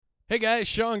Hey guys,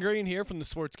 Sean Green here from the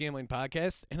Sports Gambling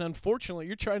Podcast, and unfortunately,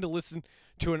 you're trying to listen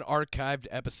to an archived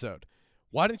episode.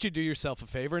 Why don't you do yourself a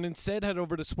favor and instead head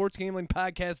over to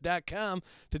sportsgamblingpodcast.com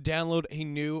to download a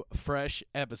new, fresh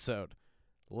episode.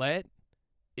 Let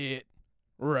it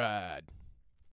ride.